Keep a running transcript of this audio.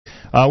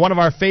One of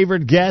our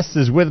favorite guests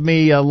is with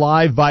me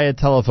live via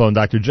telephone.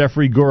 Dr.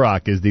 Jeffrey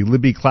Gurock is the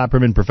Libby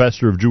Clapperman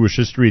Professor of Jewish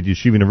History at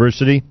Yeshiva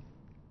University.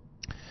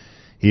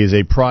 He is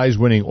a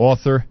prize-winning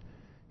author.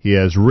 He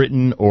has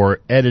written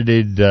or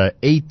edited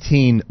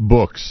 18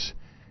 books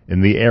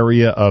in the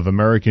area of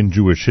American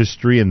Jewish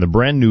history, and the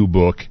brand new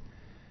book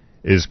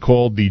is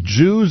called The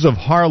Jews of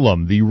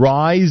Harlem, The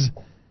Rise,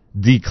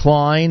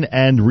 Decline,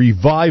 and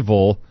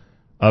Revival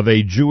of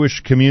a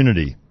Jewish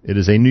Community. It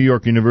is a New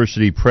York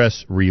University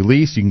Press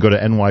release. You can go to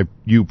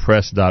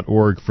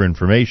nyupress.org for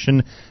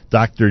information.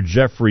 Dr.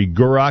 Jeffrey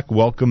Gurock,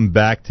 welcome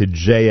back to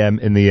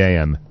JM in the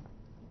AM.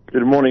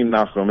 Good morning,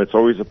 Nachum. It's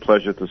always a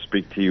pleasure to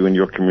speak to you and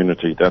your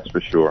community, that's for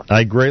sure.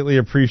 I greatly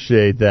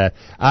appreciate that.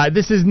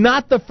 This is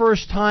not the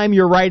first time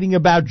you're writing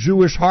about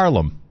Jewish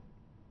Harlem.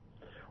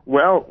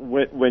 Well,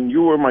 when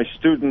you were my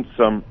student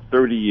some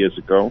 30 years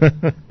ago,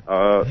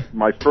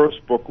 my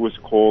first book was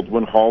called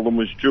When Harlem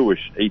Was Jewish,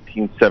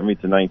 1870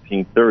 to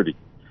 1930.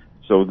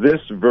 So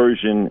this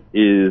version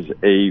is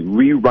a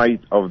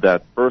rewrite of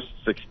that first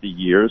 60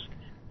 years,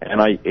 and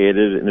I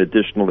added an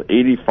additional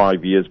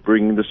 85 years,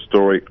 bringing the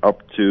story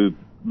up to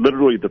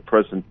literally the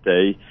present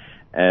day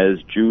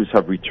as Jews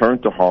have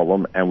returned to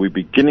Harlem, and we're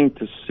beginning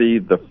to see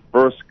the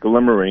first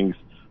glimmerings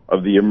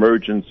of the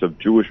emergence of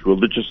Jewish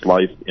religious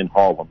life in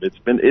Harlem. It's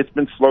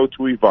been slow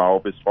to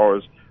evolve as far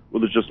as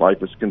religious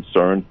life is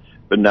concerned,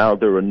 but now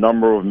there are a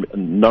number of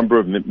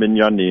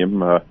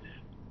minyanim.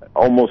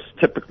 Almost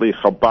typically,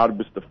 Chabad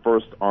was the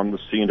first on the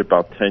scene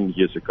about 10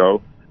 years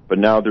ago, but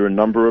now there are a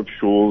number of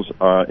shuls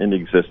in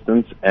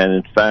existence, and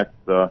in fact,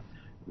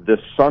 this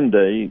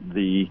Sunday,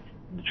 the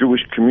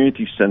Jewish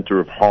Community Center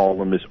of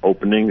Harlem is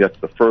opening. That's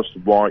the first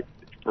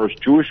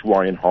Jewish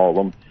Y in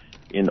Harlem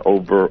in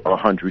over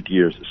 100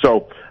 years.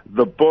 So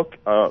the book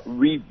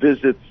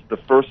revisits the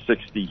first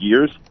 60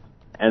 years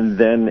and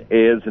then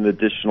adds an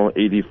additional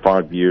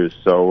 85 years.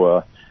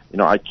 So,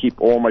 I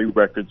keep all my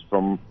records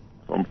from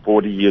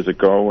 40 years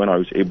ago, and I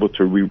was able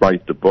to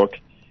rewrite the book.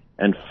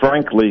 And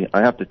frankly, I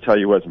have to tell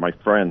you as my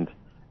friend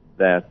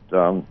that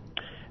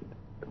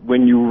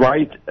when you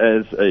write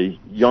as a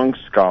young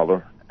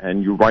scholar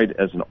and you write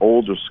as an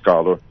older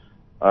scholar,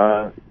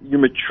 you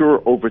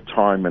mature over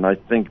time, and I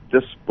think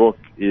this book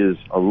is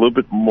a little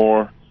bit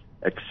more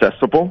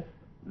accessible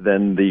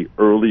than the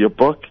earlier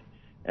book,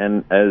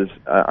 and as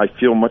I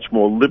feel much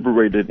more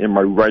liberated in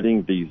my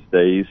writing these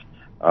days.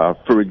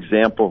 For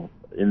example,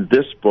 in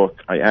this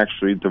book, I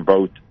actually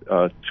devote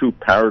 2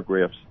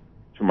 paragraphs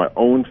to my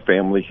own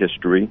family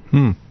history,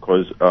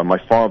 because my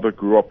father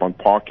grew up on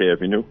Park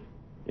Avenue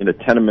in a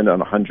tenement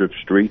on 100th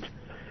Street,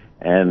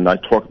 and I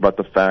talk about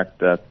the fact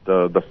that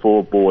the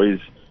 4 boys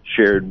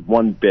shared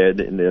one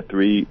bed in their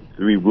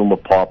three-room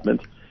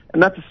apartment.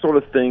 And that's the sort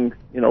of thing,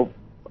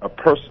 a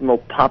personal,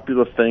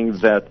 popular thing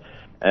that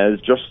as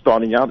just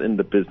starting out in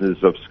the business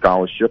of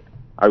scholarship,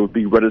 I would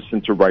be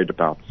reticent to write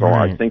about. So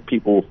I think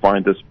people will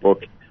find this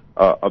book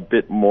a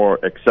bit more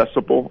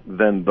accessible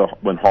than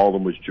When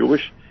Harlem Was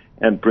Jewish,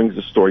 and brings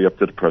the story up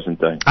to the present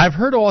day. I've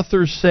heard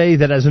authors say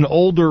that as an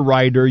older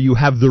writer, you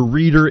have the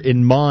reader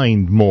in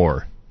mind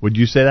more. Would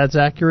you say that's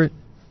accurate?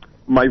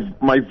 My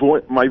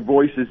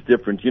voice is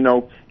different.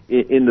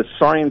 In the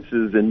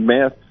sciences, in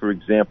math, for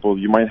example,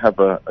 you might have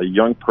a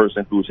young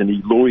person who's an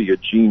Eloi, a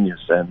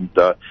genius, and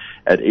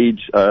at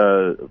age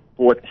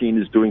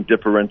 14 is doing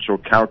differential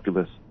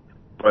calculus.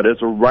 But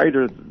as a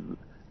writer,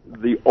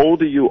 the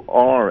older you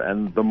are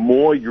and the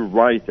more you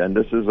write, and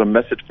this is a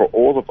message for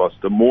all of us,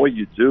 the more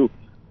you do,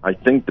 I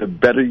think the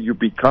better you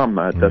become.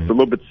 That's a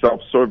little bit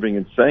self-serving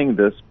in saying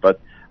this, but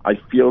I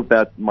feel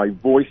that my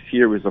voice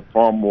here is a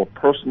far more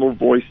personal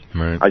voice.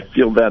 Right. I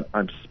feel that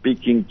I'm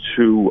speaking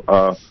to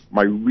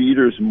my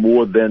readers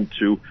more than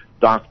to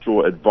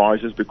doctoral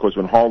advisors, because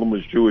When Harlem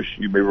Was Jewish,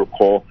 you may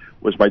recall,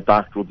 was my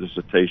doctoral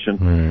dissertation.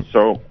 Right.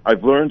 So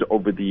I've learned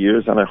over the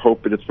years, and I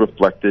hope that it's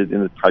reflected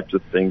in the types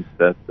of things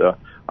that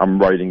I'm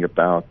writing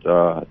about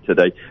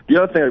today.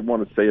 The other thing I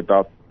want to say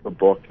about the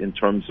book in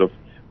terms of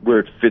where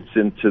it fits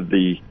into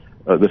the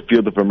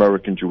field of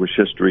American Jewish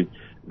history,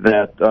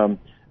 that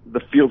the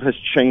field has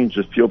changed,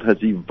 the field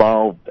has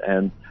evolved,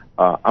 and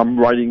I'm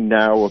writing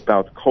now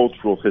about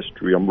cultural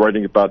history. I'm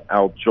writing about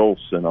Al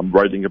Jolson. I'm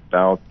writing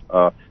about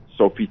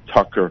Sophie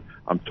Tucker.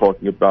 I'm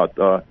talking about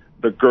the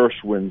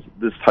Gershwins,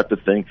 this type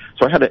of thing.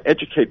 So I had to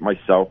educate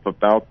myself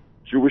about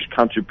Jewish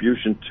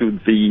contribution to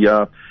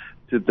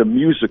the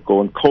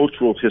musical and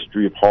cultural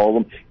history of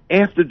Harlem.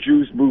 After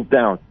Jews moved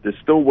out, there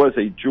still was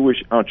a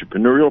Jewish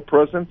entrepreneurial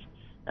presence,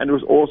 and there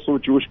was also a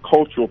Jewish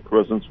cultural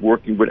presence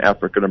working with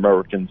African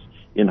Americans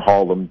in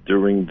Harlem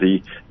during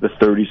the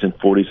 30s and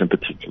 40s in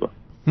particular.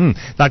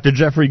 Dr.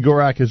 Jeffrey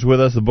Gurock is with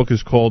us. The book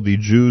is called The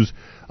Jews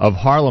of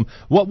Harlem.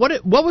 What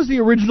was the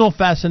original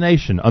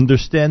fascination? I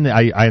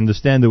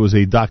understand there was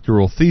a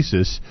doctoral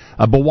thesis,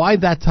 but why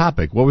that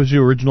topic? What was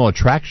your original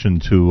attraction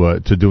to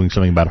doing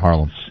something about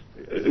Harlem?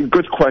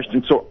 Good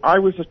question. So I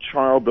was a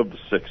child of the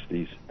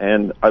 60s,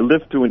 and I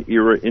lived through an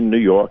era in New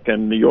York,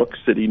 and New York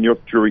City, New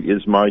York Jewry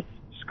is my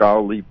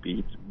scholarly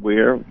beat,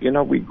 where,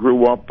 we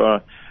grew up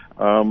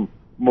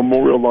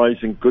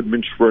memorializing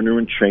Goodman, Schwerner,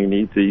 and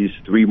Cheney, these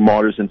three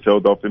martyrs in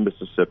Philadelphia,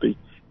 Mississippi.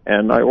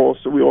 And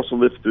we also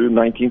lived through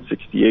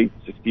 1968,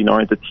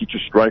 69, the teacher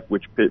strike,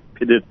 which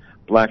pitted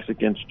blacks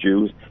against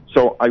Jews.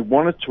 So I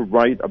wanted to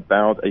write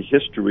about a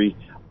history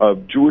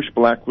of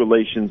Jewish-black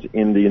relations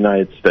in the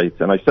United States.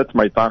 And I said to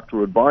my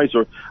doctoral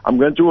advisor, I'm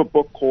going to do a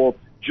book called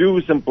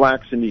Jews and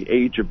Blacks in the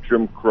Age of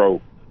Jim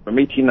Crow, from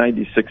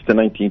 1896 to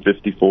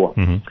 1954.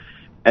 Mm-hmm.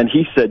 And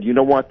he said, you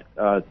know what,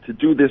 to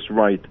do this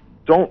right,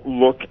 don't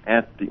look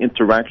at the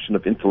interaction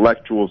of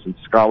intellectuals and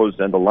scholars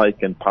and the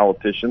like and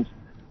politicians.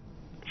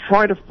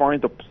 Try to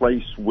find a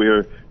place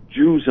where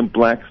Jews and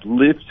blacks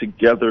live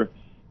together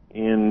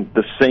in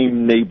the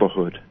same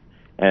neighborhood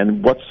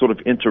and what sort of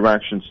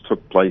interactions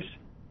took place.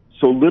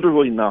 So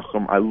literally,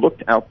 Nachum, I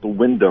looked out the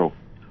window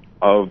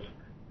of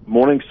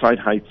Morningside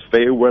Heights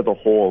Fairweather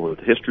Hall at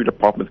the History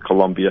Department of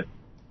Columbia,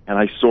 and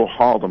I saw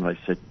Harlem, and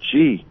I said,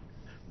 gee,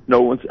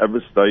 no one's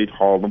ever studied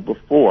Harlem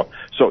before.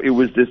 So it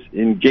was this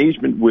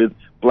engagement with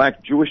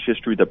black Jewish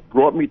history that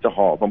brought me to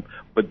Harlem.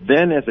 But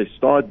then as I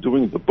started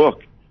doing the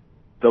book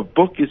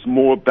is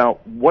more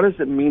about what does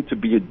it mean to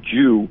be a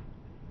Jew,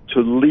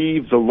 to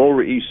leave the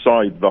Lower East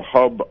Side, the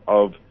hub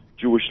of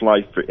Jewish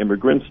life for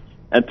immigrants,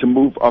 and to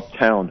move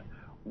uptown.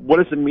 What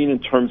does it mean in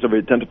terms of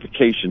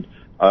identification,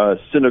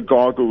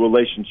 synagogal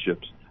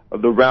relationships,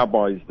 the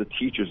rabbis, the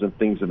teachers, and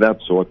things of that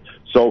sort?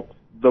 So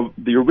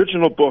the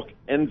original book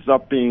ends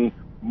up being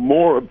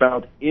more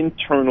about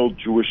internal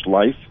Jewish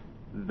life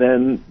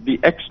than the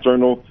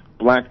external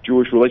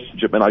black-Jewish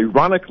relationship. And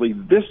ironically,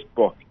 this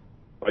book,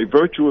 by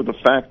virtue of the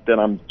fact that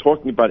I'm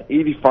talking about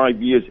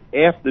 85 years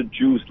after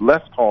Jews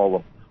left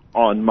Harlem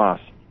en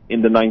masse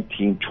in the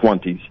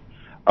 1920s,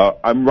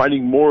 I'm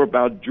writing more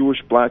about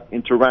Jewish-black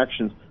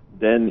interactions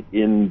than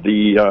in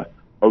the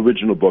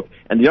original book.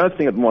 And the other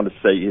thing I want to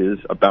say is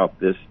about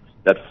this,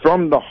 that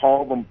from the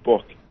Harlem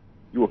book,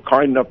 you were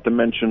kind enough to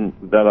mention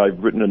that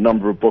I've written a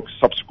number of books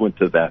subsequent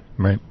to that.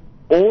 Right.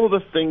 All the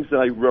things that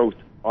I wrote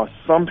are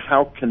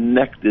somehow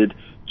connected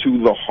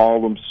to the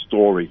Harlem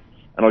story.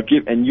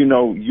 And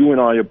you and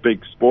I are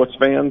big sports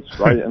fans,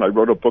 right? And I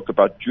wrote a book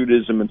about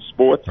Judaism and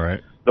sports.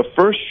 Right. The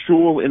first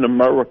shul in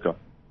America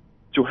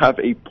to have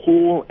a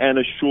pool and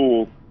a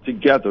shul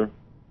together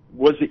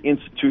was the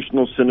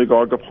Institutional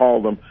Synagogue of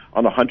Harlem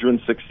on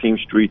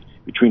 116th Street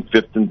between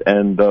 5th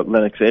and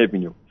Lenox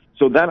Avenue.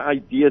 So that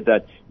idea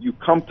that you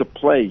come to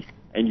play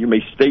and you may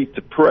stay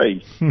to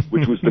pray,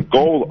 which was the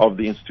goal of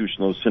the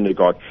Institutional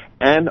Synagogue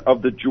and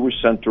of the Jewish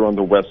Center on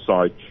the West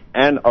Side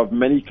and of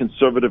many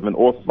conservative and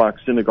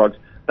Orthodox synagogues,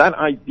 that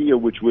idea,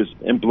 which was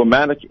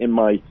emblematic in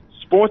my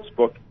sports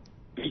book,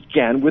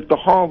 began with the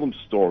Harlem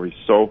story.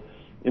 So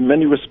in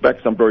many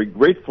respects, I'm very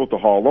grateful to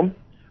Harlem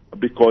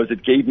because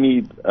it gave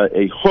me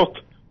a hook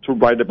to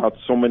write about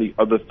so many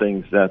other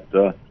things that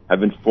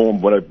have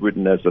informed what I've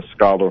written as a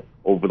scholar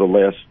over the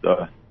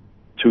last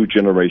 2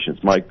 generations.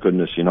 My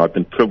goodness, I've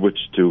been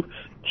privileged to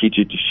teach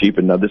at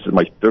Yeshiva. Now, this is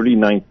my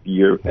 39th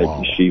year at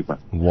Yeshiva.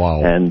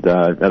 Wow. And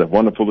I've had a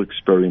wonderful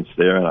experience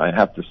there. And I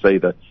have to say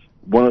that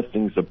one of the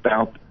things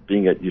about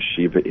being at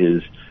Yeshiva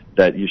is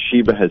that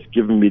Yeshiva has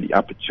given me the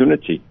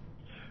opportunity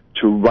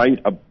to write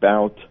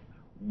about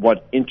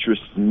what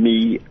interests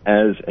me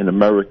as an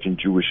American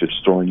Jewish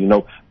historian.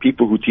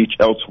 People who teach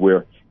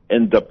elsewhere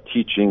end up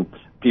teaching,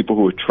 people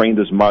who are trained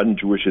as modern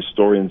Jewish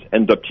historians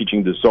end up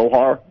teaching the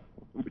Zohar,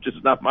 which is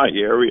not my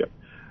area.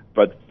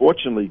 But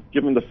fortunately,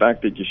 given the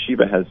fact that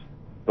Yeshiva has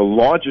the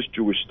largest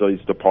Jewish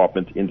studies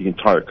department in the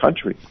entire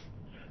country,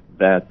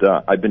 that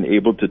I've been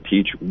able to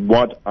teach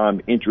what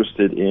I'm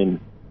interested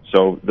in.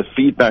 So the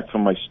feedback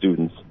from my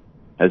students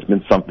has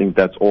been something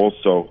that's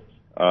also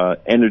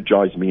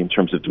energized me in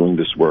terms of doing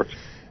this work.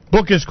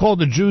 Book is called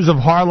The Jews of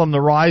Harlem,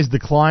 The Rise,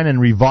 Decline, and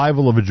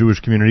Revival of a Jewish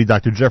Community.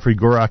 Dr. Jeffrey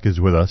Gurock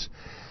is with us.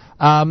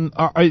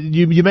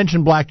 You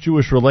mentioned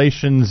black-Jewish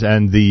relations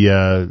and the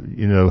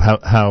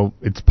how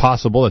it's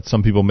possible that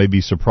some people may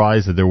be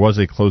surprised that there was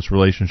a close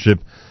relationship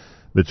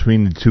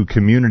between the two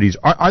communities.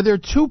 Are there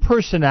two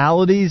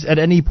personalities at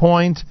any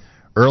point,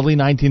 early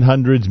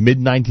 1900s,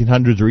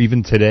 mid-1900s, or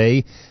even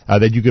today,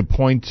 that you could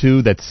point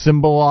to that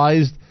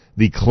symbolized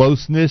the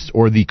closeness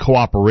or the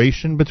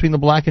cooperation between the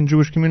black and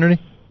Jewish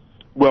community?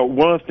 Well,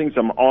 one of the things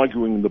I'm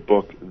arguing in the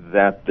book,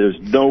 that there's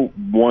no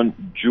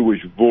one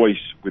Jewish voice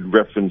with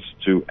reference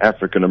to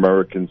African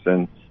Americans,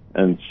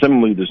 and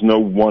similarly, there's no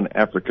one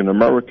African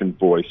American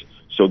voice,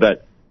 so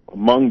that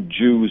among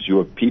Jews, you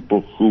have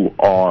people who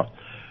are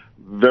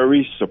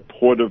very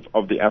supportive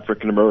of the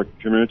African American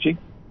community,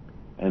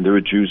 and there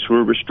are Jews who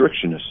are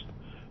restrictionists.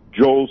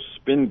 Joel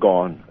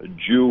Spingarn, a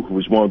Jew who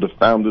was one of the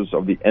founders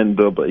of the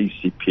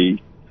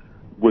NAACP,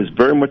 was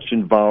very much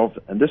involved,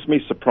 and this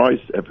may surprise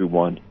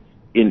everyone,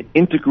 in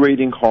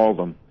integrating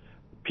Harlem.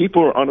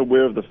 People are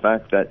unaware of the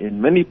fact that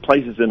in many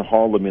places in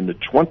Harlem in the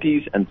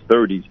 20s and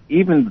 30s,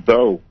 even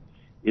though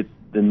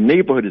the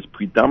neighborhood is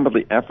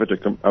predominantly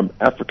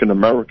African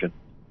American,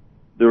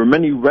 there are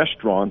many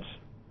restaurants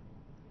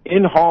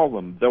in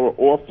Harlem that were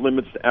off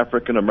limits to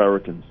African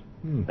Americans.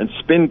 And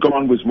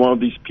Spingarn was one of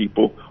these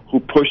people who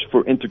pushed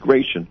for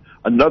integration.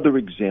 Another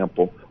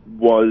example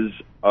was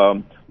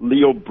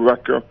Leo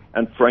Brecker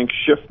and Frank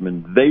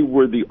Schiffman. They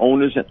were the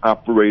owners and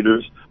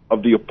operators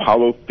of the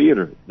Apollo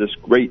Theater, this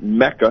great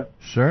mecca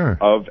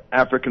of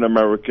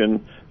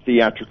African-American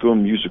theatrical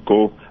and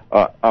musical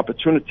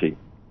opportunity.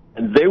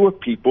 And they were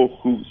people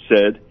who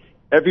said,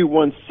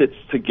 everyone sits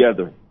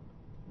together.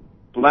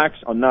 Blacks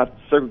are not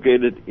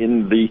segregated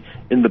in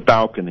the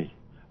balcony.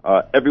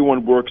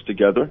 Everyone works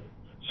together.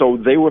 So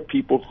they were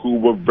people who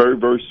were very,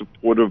 very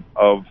supportive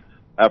of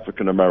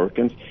African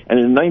Americans. And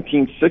in the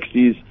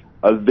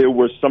 1960s, there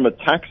were some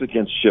attacks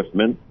against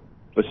Schiffman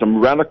by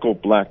some radical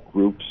black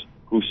groups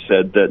who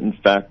said that, in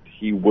fact,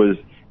 he was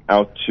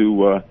out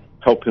to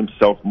help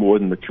himself more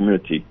than the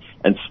community.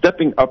 And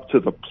stepping up to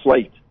the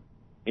plate,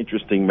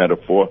 interesting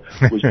metaphor,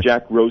 was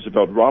Jack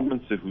Roosevelt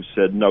Robinson, who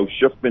said, no,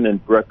 Schiffman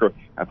and Brecker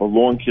have a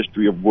long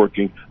history of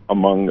working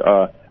among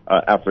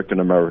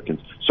African Americans.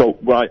 So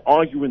what I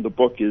argue in the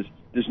book is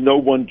there's no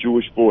one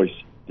Jewish voice.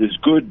 There's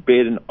good,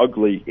 bad, and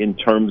ugly in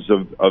terms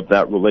of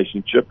that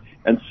relationship.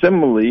 And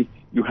similarly,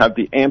 you have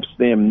the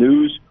Amsterdam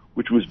News,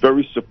 which was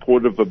very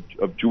supportive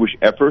of Jewish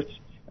efforts.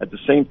 At the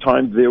same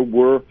time, there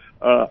were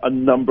a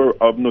number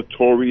of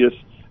notorious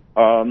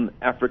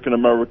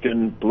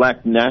African-American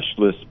black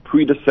nationalists,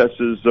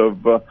 predecessors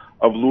of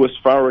Louis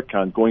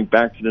Farrakhan, going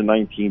back to the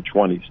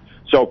 1920s.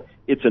 So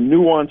it's a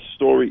nuanced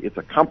story. It's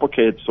a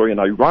complicated story.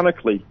 And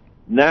ironically,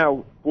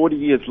 now, 40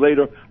 years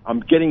later, I'm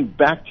getting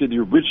back to the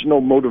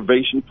original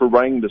motivation for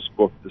writing this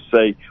book, to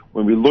say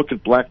when we look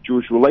at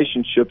black-Jewish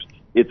relationships,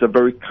 it's a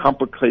very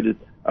complicated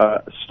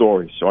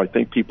story. So I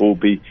think people will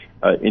be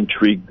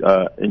intrigued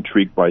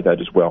by that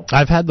as well.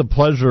 I've had the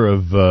pleasure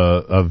of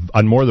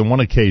on more than one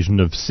occasion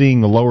of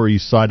seeing the Lower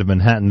East Side of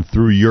Manhattan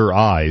through your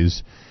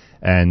eyes,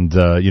 and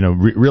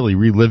really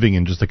reliving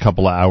in just a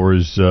couple of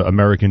hours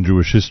American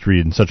Jewish history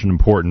in such an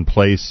important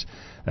place,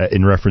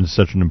 in reference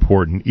to such an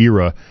important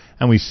era.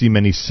 And we see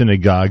many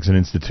synagogues and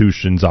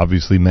institutions,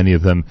 obviously many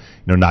of them,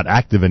 not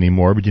active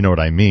anymore, but you know what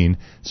I mean.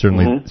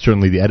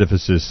 Certainly the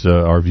edifices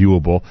are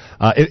viewable.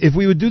 If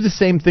we would do the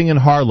same thing in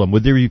Harlem,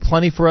 would there be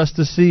plenty for us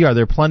to see? Are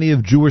there plenty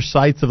of Jewish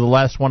sites of the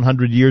last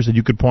 100 years that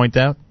you could point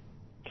out?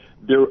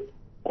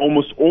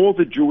 Almost all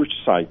the Jewish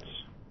sites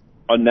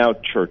are now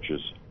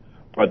churches.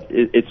 But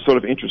it's sort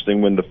of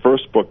interesting. When the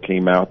first book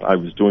came out, I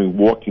was doing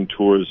walking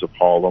tours of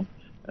Harlem.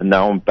 And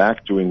now I'm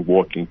back doing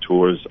walking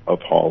tours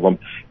of Harlem.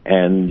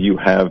 And you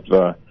have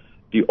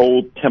the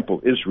old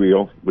Temple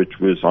Israel, which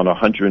was on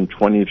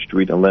 120th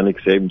Street and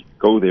Lenox Avenue.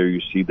 Go there, you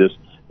see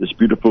this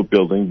beautiful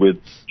building with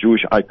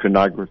Jewish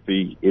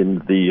iconography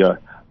in the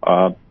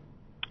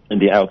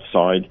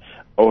outside.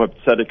 Ohab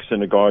Tzedek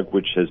Synagogue,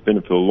 which has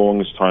been for the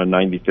longest time,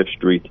 95th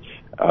Street,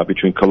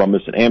 between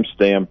Columbus and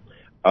Amsterdam.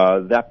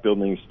 That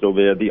building is still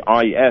there. The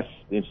IS,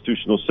 the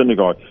Institutional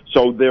Synagogue.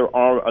 So there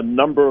are a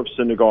number of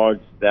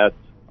synagogues that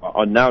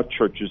are now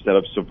churches that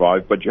have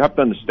survived, but you have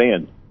to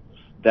understand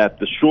that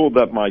the shul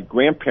that my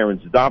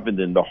grandparents davened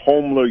in, the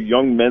Homeler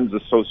Young Men's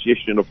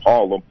Association of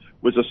Harlem,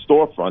 was a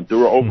storefront. There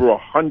were over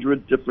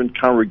 100 different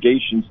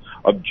congregations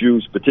of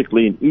Jews,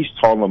 particularly in East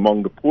Harlem,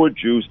 among the poor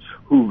Jews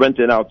who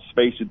rented out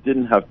space who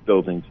didn't have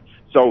buildings.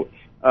 So,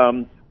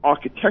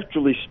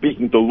 architecturally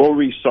speaking, the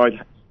Lower East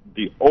Side,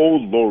 the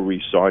old Lower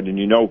East Side, and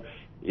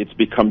it's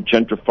become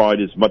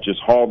gentrified as much as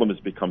Harlem has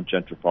become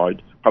gentrified.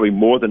 Probably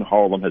more than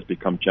Harlem has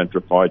become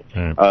gentrified.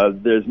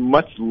 There's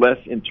much less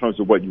in terms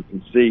of what you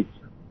can see,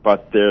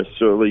 but there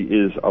certainly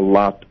is a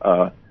lot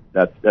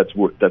that's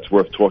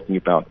worth talking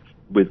about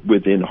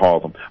within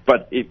Harlem.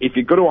 But if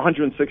you go to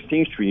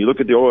 116th Street, you look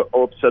at the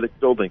old Tzedek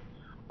building,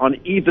 on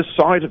either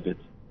side of it,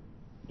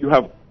 you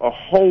have a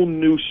whole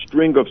new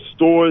string of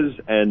stores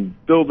and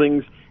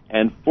buildings.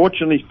 And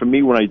fortunately for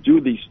me, when I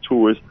do these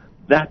tours,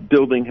 that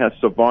building has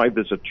survived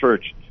as a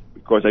church,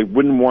 because I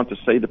wouldn't want to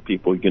say to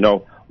people,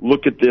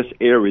 look at this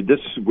area. This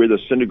is where the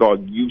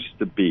synagogue used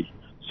to be.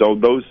 So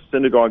those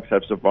synagogues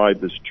have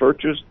survived as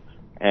churches,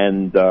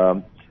 and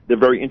they're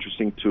very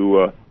interesting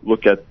to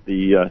look at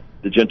the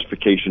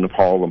gentrification of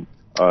Harlem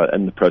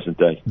in the present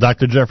day.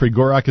 Dr. Jeffrey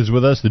Gorak is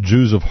with us. The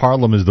Jews of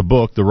Harlem is the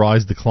book, The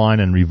Rise, Decline,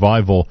 and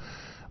Revival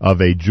of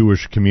a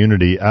Jewish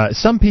Community.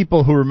 Some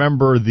people who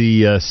remember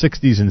the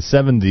 60s and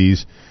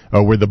 70s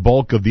where the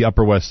bulk of the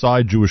Upper West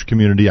Side Jewish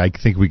community, I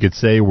think we could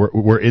say,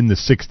 were in the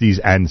 60s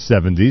and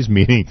 70s,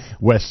 meaning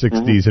West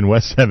 60s and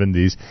West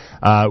 70s.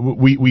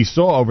 We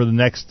saw over the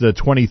next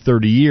 20,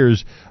 30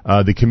 years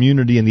the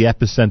community and the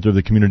epicenter of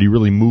the community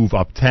really move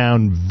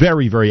uptown,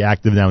 very, very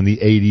active now in the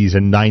 80s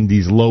and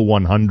 90s, low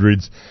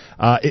 100s.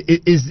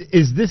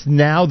 Is this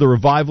now, the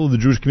revival of the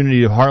Jewish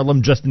community of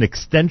Harlem, just an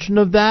extension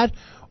of that?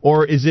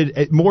 Or is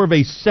it more of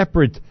a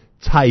separate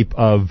type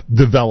of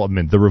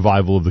development, the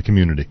revival of the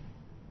community?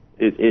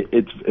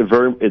 It's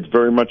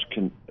very much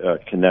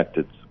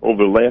connected.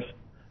 Over the last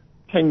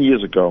 10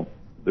 years ago,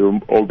 there were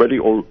already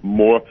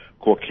more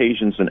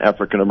Caucasians than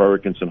African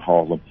Americans in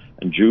Harlem,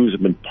 and Jews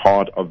have been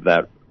part of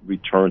that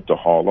return to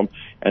Harlem.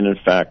 And in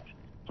fact,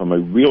 from a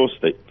real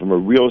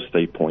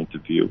estate point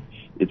of view,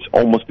 it's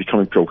almost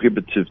becoming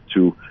prohibitive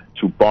to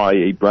buy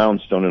a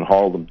brownstone in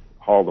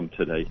Harlem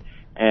today.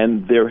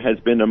 And there has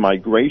been a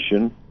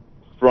migration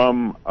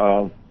from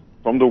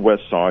the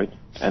west side,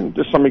 and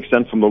to some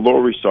extent from the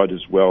Lower East Side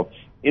as well,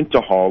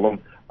 into Harlem,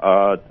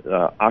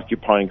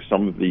 occupying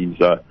some of these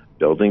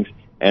buildings.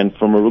 And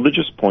from a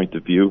religious point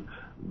of view,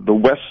 the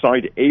West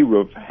Side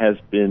Eruv has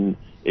been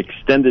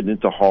extended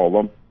into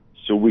Harlem,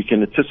 so we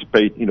can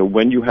anticipate,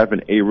 when you have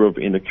an Eruv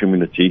in a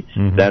community,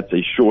 that's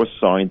a sure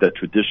sign that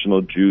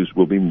traditional Jews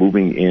will be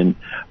moving in.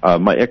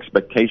 My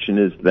expectation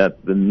is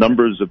that the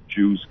numbers of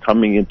Jews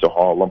coming into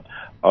Harlem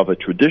of a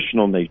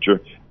traditional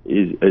nature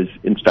is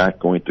in fact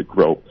going to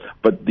grow.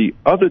 But the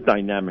other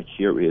dynamic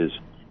here is,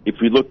 if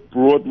we look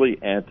broadly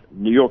at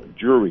New York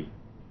Jewry,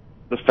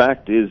 the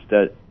fact is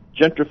that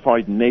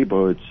gentrified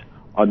neighborhoods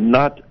are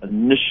not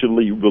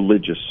initially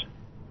religious.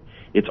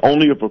 It's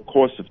only over a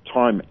course of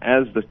time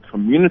as the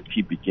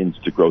community begins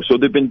to grow. So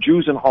there have been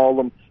Jews in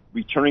Harlem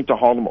returning to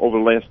Harlem over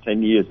the last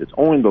 10 years. It's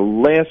only in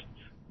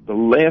the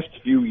last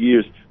few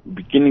years we're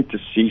beginning to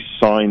see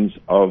signs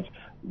of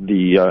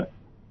the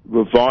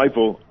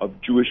revival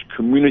of Jewish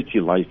community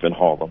life in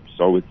Harlem.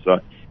 So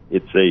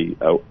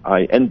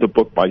I end the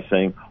book by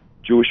saying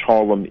Jewish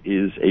Harlem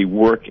is a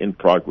work in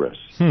progress.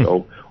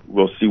 So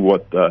we'll see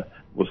what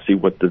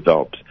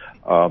develops.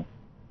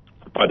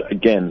 But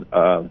again,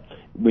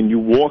 when you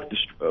walk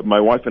my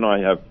wife and I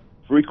have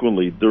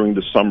frequently during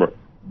the summer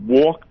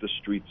walked the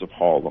streets of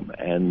Harlem,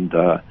 and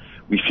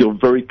we feel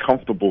very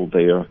comfortable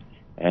there.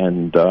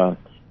 And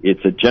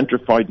it's a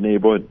gentrified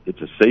neighborhood.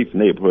 It's a safe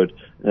neighborhood.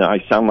 I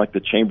sound like the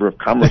Chamber of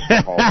Commerce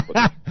of Harlem,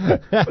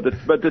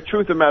 but the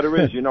truth of the matter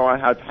is, I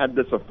have had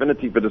this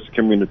affinity for this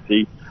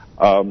community.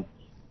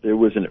 There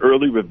was an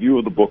early review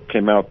of the book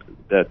came out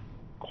that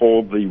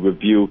called the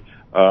review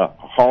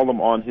Harlem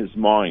on His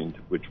Mind,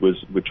 which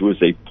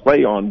was a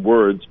play on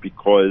words,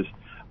 because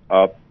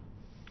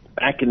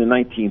back in the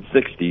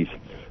 1960s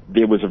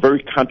there was a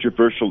very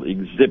controversial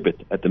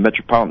exhibit at the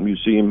Metropolitan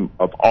Museum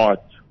of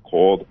Art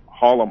called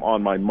Harlem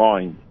on My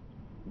Mind,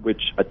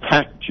 which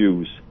attacked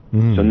Jews.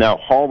 So now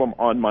Harlem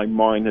on My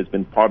Mind has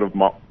been part of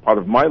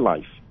my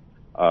life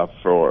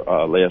for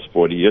last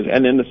 40 years.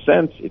 And in a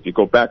sense, if you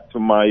go back to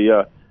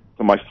my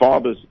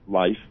father's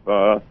life,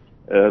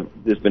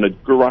 there's been a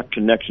Gurak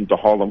connection to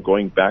Harlem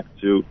going back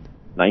to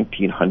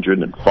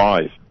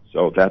 1905.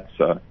 So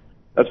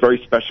that's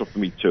very special for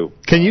me too.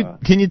 Can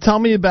you tell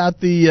me about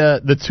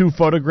the two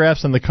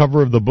photographs on the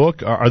cover of the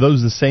book? Are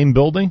those the same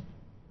building?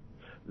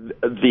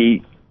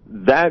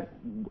 That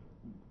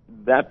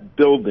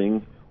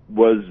building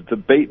was the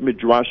Beit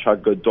Midrash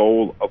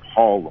HaGadol of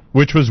Harlem.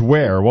 Which was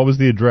where? What was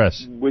the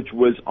address? Which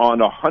was on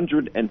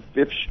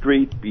 105th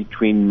Street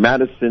between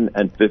Madison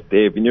and Fifth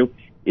Avenue.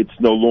 It's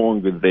no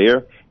longer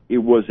there. It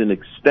was an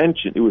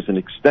extension. It was an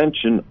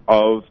extension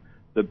of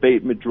the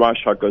Beit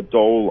Midrash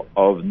HaGadol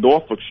of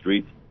Norfolk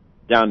Street,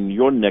 down in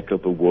your neck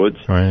of the woods.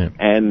 Right.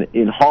 And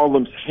in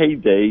Harlem's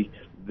heyday,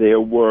 there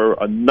were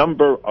a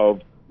number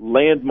of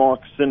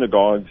landmark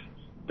synagogues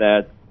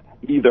that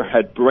either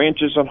had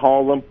branches in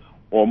Harlem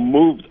or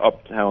moved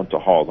uptown to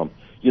Harlem.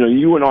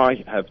 You and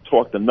I have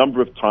talked a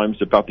number of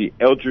times about the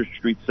Eldridge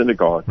Street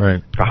Synagogue,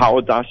 right?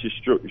 Kahawadashi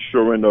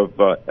Shurin of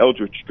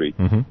Eldridge Street.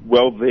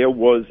 Well, there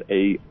was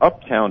a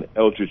uptown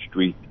Eldridge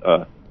Street,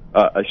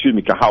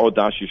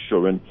 Kahawadashi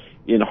Shurin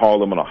in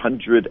Harlem on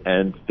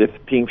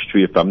 115th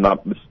Street, if I'm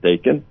not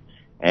mistaken.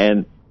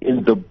 And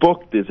in the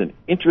book, there's an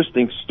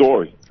interesting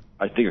story,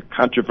 I think a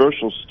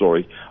controversial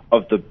story,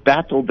 of the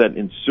battle that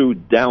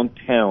ensued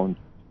downtown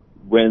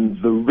when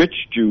the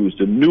rich Jews,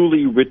 the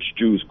newly rich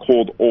Jews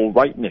called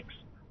All-Rightniks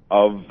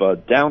of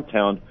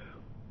downtown,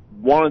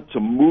 wanted to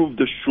move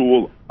the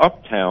shul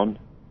uptown,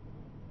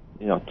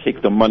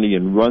 take the money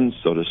and run,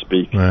 so to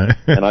speak. Right.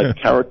 And I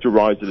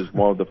characterize it as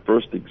one of the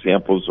first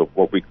examples of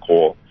what we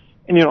call,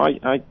 and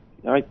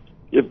I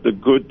give the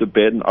good, the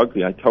bad, and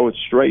ugly. I tell it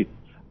straight,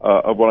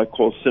 of what I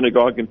call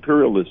synagogue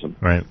imperialism,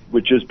 right,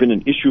 which has been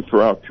an issue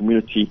for our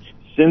community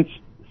since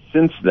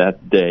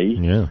that day.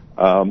 Yeah.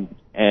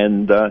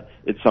 And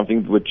it's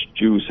something which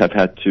Jews have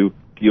had to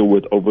deal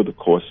with over the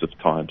course of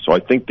time. So I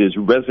think there's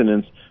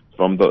resonance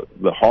from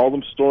the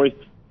Harlem story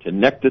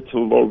connected to the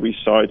Lower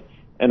East Side,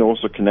 and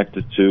also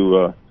connected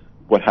to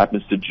what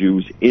happens to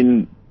Jews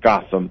in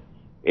Gotham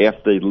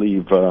after they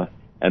leave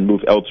and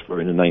move elsewhere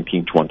in the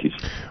 1920s.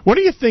 What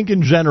do you think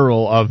in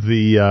general of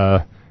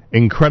the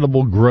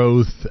incredible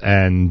growth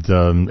and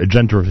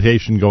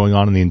gentrification going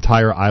on in the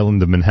entire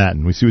island of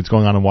Manhattan? We see what's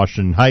going on in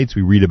Washington Heights.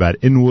 We read about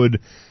Inwood.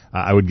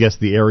 I would guess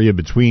the area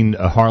between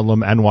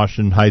Harlem and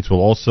Washington Heights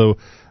will also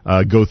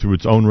go through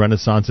its own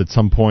renaissance at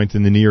some point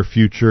in the near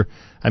future.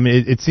 I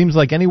mean, it seems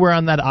like anywhere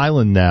on that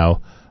island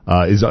now,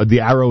 the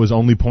arrow is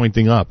only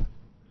pointing up.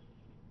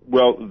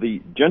 Well,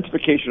 the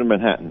gentrification of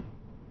Manhattan,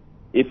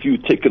 if you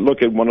take a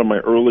look at one of my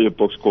earlier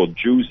books called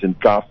Jews in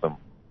Gotham,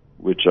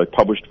 which I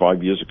published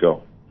 5 years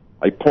ago,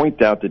 I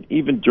point out that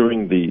even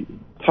during the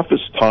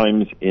toughest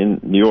times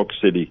in New York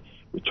City,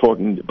 we're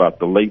talking about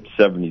the late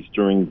 70s,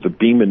 during the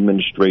Beam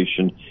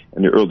administration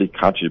and the early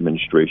Koch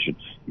administration,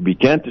 you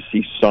began to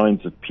see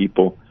signs of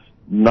people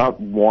not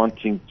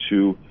wanting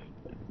to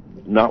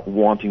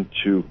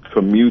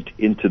commute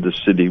into the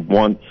city,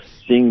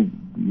 seeing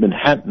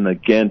Manhattan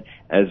again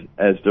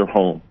as their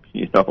home.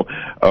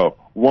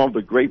 One of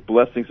the great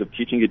blessings of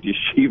teaching at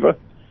yeshiva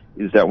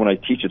is that when I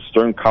teach at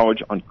Stern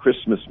College on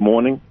Christmas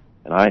morning,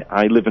 and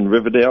I live in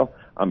Riverdale,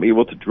 I'm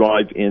able to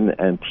drive in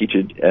and teach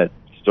it at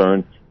Stern.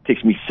 It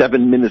takes me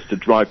 7 minutes to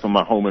drive from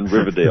my home in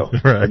Riverdale.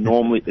 Right. And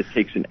normally it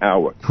takes an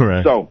hour.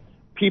 Right. So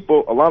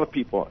a lot of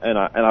people, and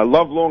I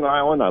love Long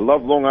Island. I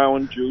love Long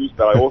Island Jews,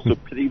 but I also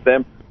pity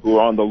them who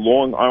are on the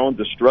Long Island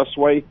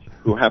Expressway,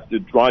 who have to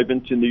drive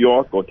into New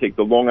York or take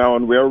the Long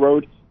Island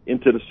Railroad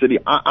into the city.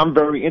 I'm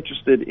very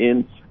interested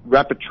in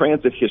rapid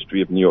transit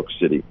history of New York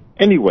City.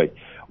 Anyway,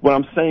 what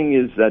I'm saying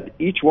is that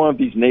each one of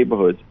these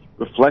neighborhoods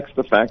reflects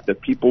the fact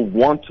that people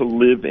want to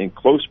live in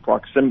close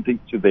proximity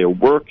to their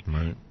work.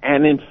 Right.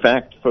 And in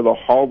fact, for the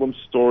Harlem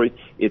story,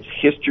 it's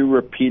history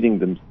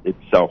repeating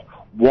itself.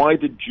 Why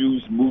did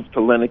Jews move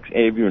to Lenox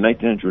Avenue in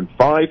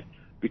 1905?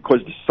 Because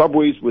the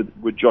subways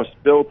were just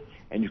built,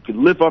 and you could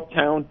live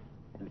uptown.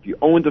 And if you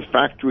owned a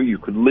factory, you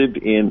could live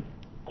in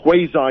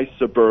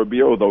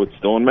quasi-suburbia, although it's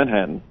still in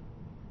Manhattan,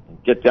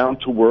 and get down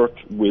to work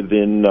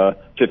within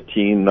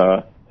 15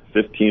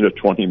 or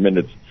 20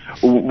 minutes.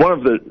 One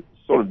of the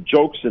sort of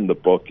jokes in the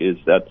book is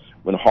that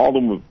when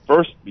Harlem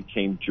first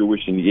became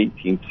Jewish in the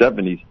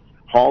 1870s,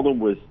 Harlem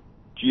was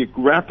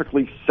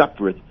geographically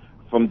separate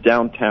from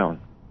downtown.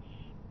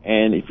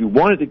 And if you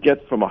wanted to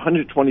get from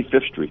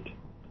 125th Street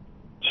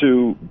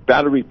to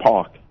Battery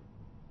Park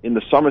in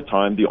the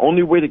summertime, the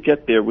only way to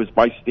get there was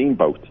by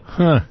steamboat.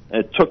 And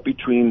it took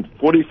between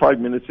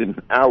 45 minutes and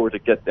an hour to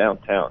get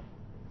downtown.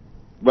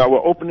 Well,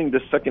 we're opening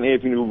the 2nd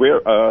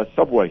Avenue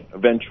subway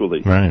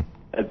eventually. Right.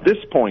 At this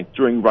point,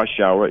 during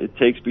rush hour, it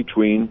takes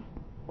between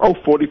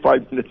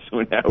 45 minutes to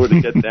an hour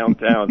to get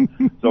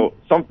downtown. So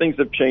some things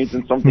have changed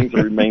and some things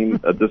have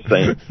remained the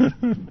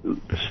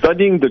same.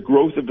 Studying the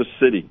growth of a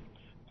city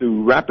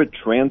through rapid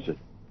transit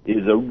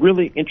is a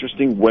really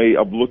interesting way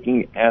of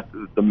looking at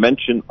the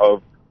dimension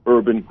of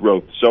urban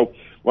growth. So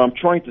what I'm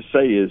trying to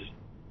say is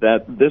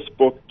that this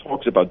book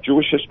talks about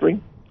Jewish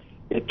history,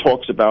 it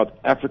talks about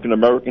African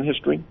American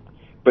history,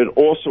 but it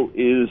also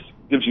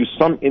gives you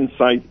some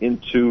insight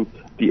into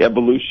the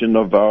evolution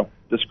of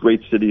this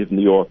great city of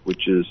New York,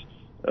 which is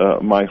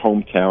my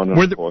hometown.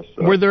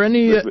 And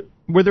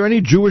were there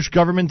any Jewish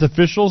government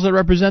officials that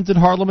represented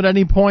Harlem at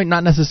any point?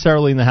 Not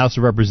necessarily in the House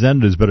of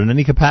Representatives, but in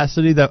any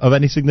capacity of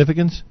any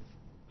significance?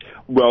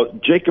 Well,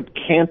 Jacob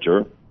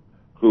Cantor,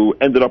 who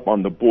ended up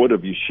on the board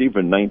of Yeshiva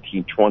in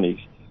 1920s,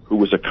 who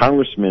was a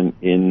congressman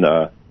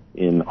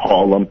in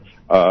Harlem,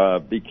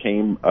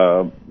 became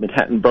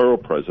Manhattan Borough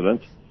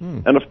president.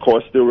 And, of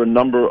course, there were a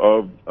number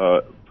of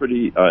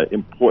pretty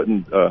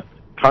important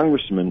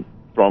congressmen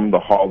from the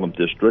Harlem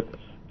district.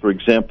 For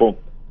example,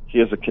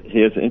 here's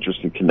an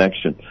interesting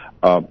connection.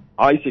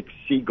 Isaac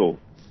Siegel,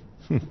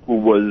 who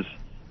was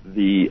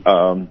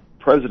the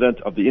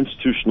president of the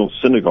Institutional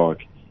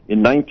Synagogue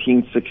in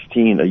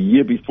 1916, a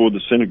year before the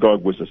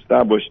synagogue was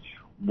established,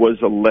 was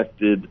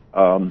elected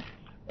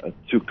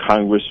to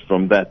Congress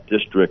from that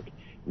district.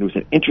 And it was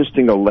an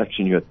interesting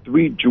election. You had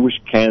 3 Jewish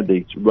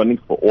candidates running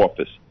for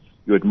office.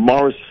 You had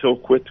Morris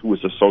Hillquit, who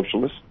was a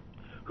socialist,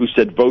 who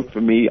said, "Vote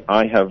for me.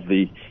 I have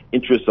the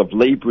interests of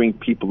laboring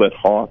people at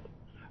heart."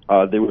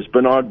 There was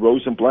Bernard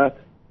Rosenblatt,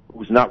 who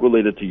was not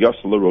related to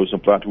Yossele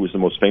Rosenblatt, who was the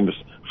most famous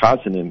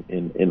Chazan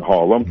in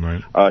Harlem.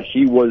 Right.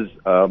 He was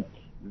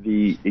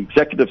the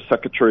executive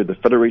secretary of the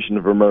Federation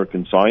of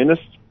American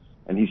Zionists,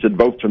 and he said,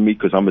 "Vote for me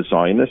because I'm a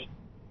Zionist."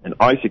 And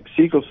Isaac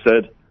Siegel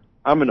said,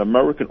 "I'm an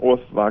American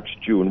Orthodox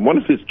Jew." And one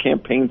of his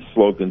campaign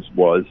slogans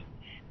was,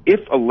 "If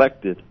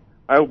elected,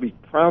 I will be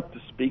proud to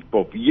speak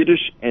both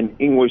Yiddish and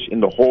English in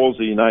the halls of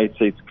the United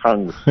States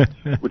Congress,"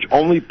 which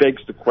only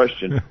begs the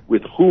question,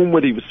 with whom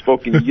would he have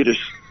spoken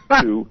Yiddish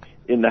to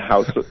in the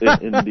House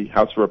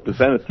of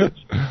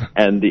Representatives?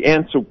 And the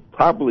answer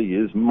probably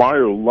is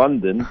Meyer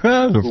London,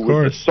 who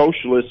was a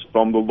socialist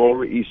from the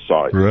Lower East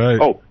Side. Right.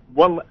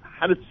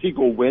 How did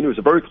Siegel win? It was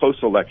a very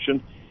close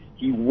election.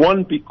 He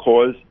won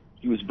because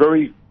he was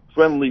very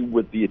friendly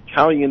with the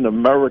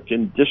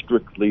Italian-American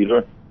district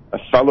leader, a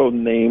fellow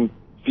named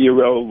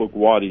Fiorello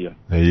LaGuardia,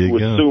 who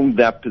assumed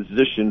that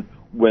position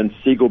when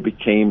Siegel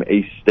became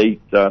a state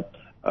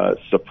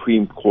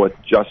Supreme Court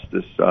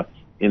justice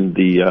in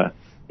the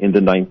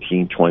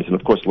 1920s. And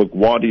of course,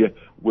 LaGuardia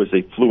was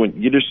a fluent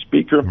Yiddish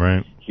speaker.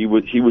 Right. He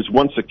was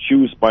once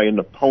accused by an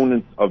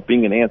opponent of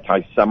being an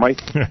anti-Semite,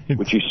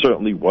 which he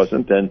certainly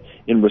wasn't. And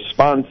in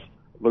response,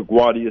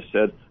 LaGuardia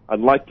said,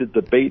 "I'd like to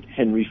debate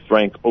Henry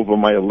Frank over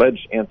my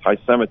alleged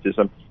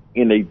anti-Semitism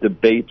in a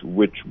debate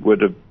which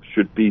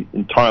should be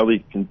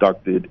entirely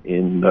conducted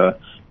in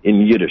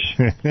Yiddish."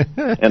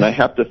 And I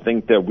have to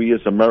think that we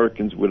as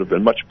Americans would have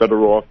been much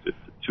better off if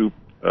the 2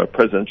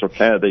 presidential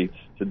candidates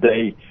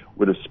today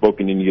would have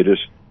spoken in Yiddish,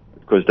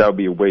 because that would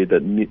be a way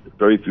that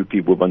very few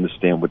people would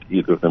understand what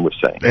either of them were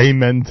saying.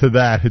 Amen to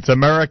that. It's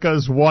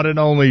America's one and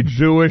only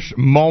Jewish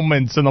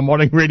Moments in the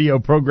Morning radio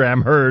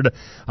program, heard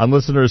on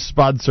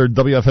listeners-sponsored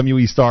WFMU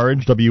East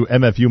Orange,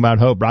 WMFU Mount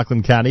Hope,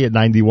 Rockland County at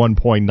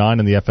 91.9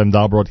 and the FM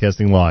dial,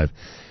 broadcasting live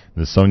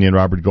the Sonia and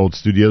Robert Gold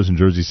Studios in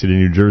Jersey City,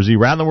 New Jersey.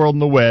 Around the world on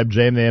the web,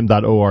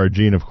 jmam.org,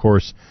 and, of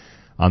course,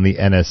 on the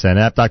NSN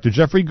app. Dr.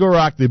 Jeffrey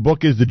Gurak, the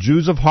book is The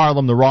Jews of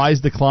Harlem, The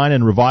Rise, Decline,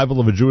 and Revival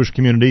of a Jewish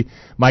Community.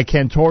 My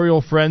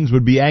cantorial friends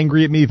would be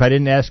angry at me if I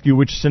didn't ask you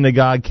which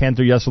synagogue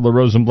Cantor Yesler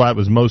Rosenblatt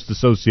was most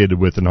associated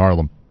with in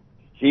Harlem.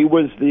 He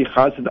was the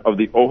chazan of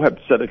the Oheb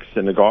Tzedek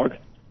Synagogue.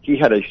 He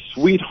had a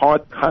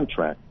sweetheart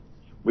contract,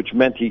 which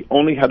meant he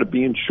only had to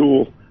be in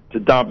shul to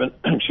daven,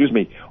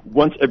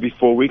 once every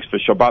 4 weeks for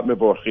Shabbat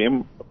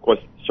Mevorachim. Of course,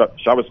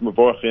 Shabbos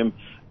Mevorachim,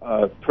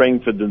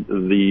 praying for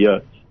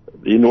the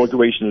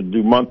inauguration of the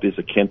new month is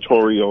a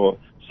cantorial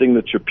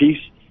signature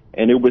piece,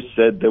 and it was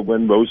said that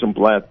when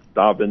Rosenblatt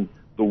davened,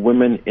 the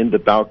women in the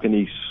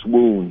balcony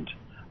swooned.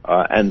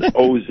 And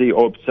Ozi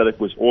Oheb Tzedek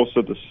was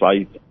also the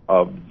site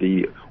of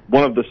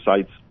one of the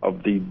sites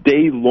of the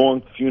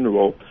day-long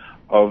funeral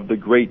of the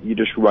great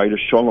Yiddish writer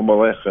Sholem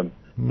Aleichem.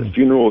 The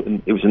funeral,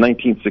 it was in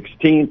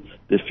 1916.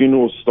 The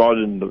funeral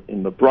started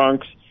in the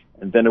Bronx,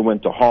 and then it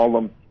went to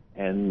Harlem,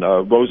 and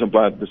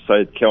Rosenblatt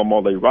recited Kel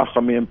Molei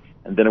Rachamim,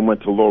 and then it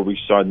went to Lower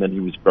East Side, and then he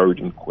was buried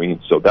in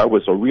Queens. So that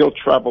was a real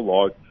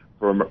travelogue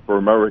for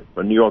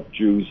New York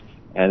Jews,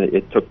 and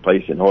it took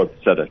place in Oheb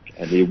Tzedek,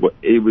 and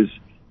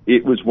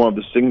it was one of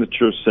the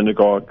signature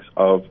synagogues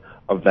of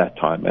that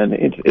time, and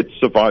it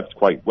survived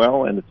quite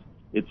well, and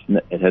it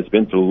has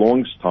been for the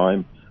longest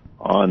time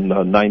on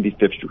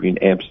 95th Street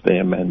in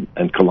Amsterdam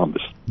and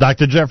Columbus.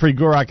 Dr. Jeffrey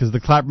Gurak is the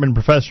Klapperman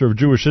Professor of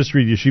Jewish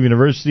History at Yeshiva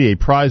University, a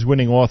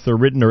prize-winning author,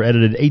 written or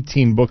edited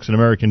 18 books in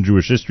American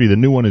Jewish history. The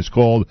new one is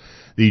called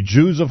The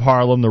Jews of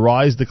Harlem, The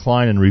Rise,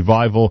 Decline, and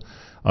Revival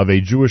of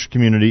a Jewish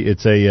Community.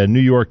 It's a New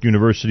York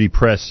University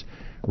Press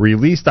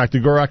release.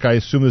 Dr. Gurak, I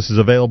assume this is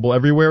available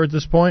everywhere at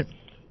this point?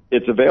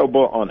 It's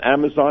available on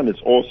Amazon.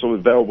 It's also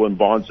available in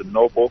Barnes &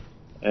 Noble.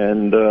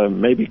 And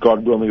maybe,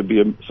 God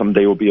willing,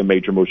 someday will be a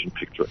major motion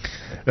picture.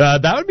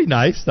 That would be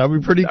nice. That would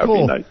be pretty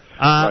cool. That would be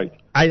nice.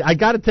 Right. I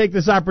got to take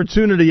this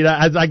opportunity.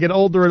 As I get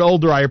older and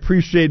older, I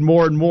appreciate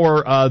more and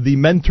more the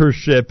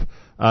mentorship,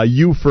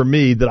 you for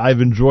me, that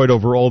I've enjoyed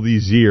over all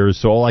these years.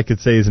 So all I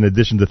could say is, in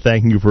addition to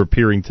thanking you for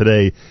appearing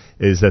today,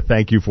 is that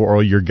thank you for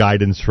all your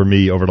guidance for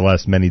me over the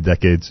last many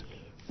decades.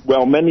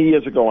 Well, many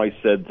years ago I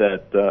said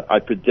that I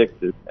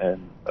predicted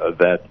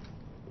that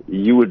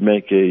you would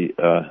make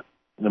an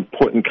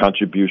important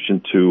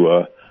contribution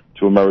to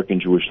American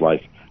Jewish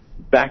life.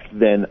 Back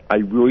then, I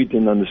really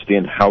didn't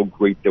understand how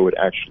great they would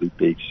actually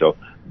be. So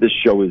this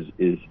show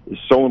is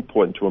so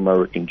important to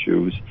American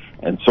Jews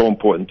and so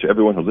important to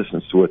everyone who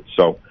listens to it.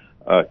 So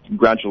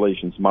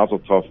congratulations, Mazel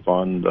Tov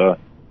on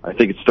I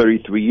think it's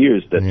 33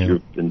 years that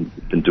you've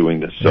been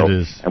doing this. So,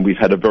 and we've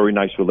had a very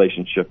nice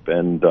relationship,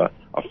 and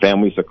our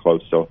families are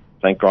close. So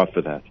thank God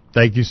for that.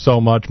 Thank you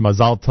so much.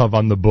 Mazal Tov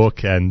on the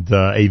book, and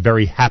a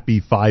very happy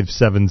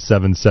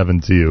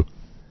 5777 to you.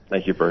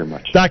 Thank you very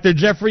much. Dr.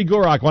 Jeffrey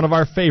Gurak, one of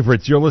our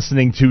favorites. You're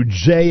listening to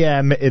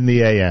JM in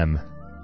the AM.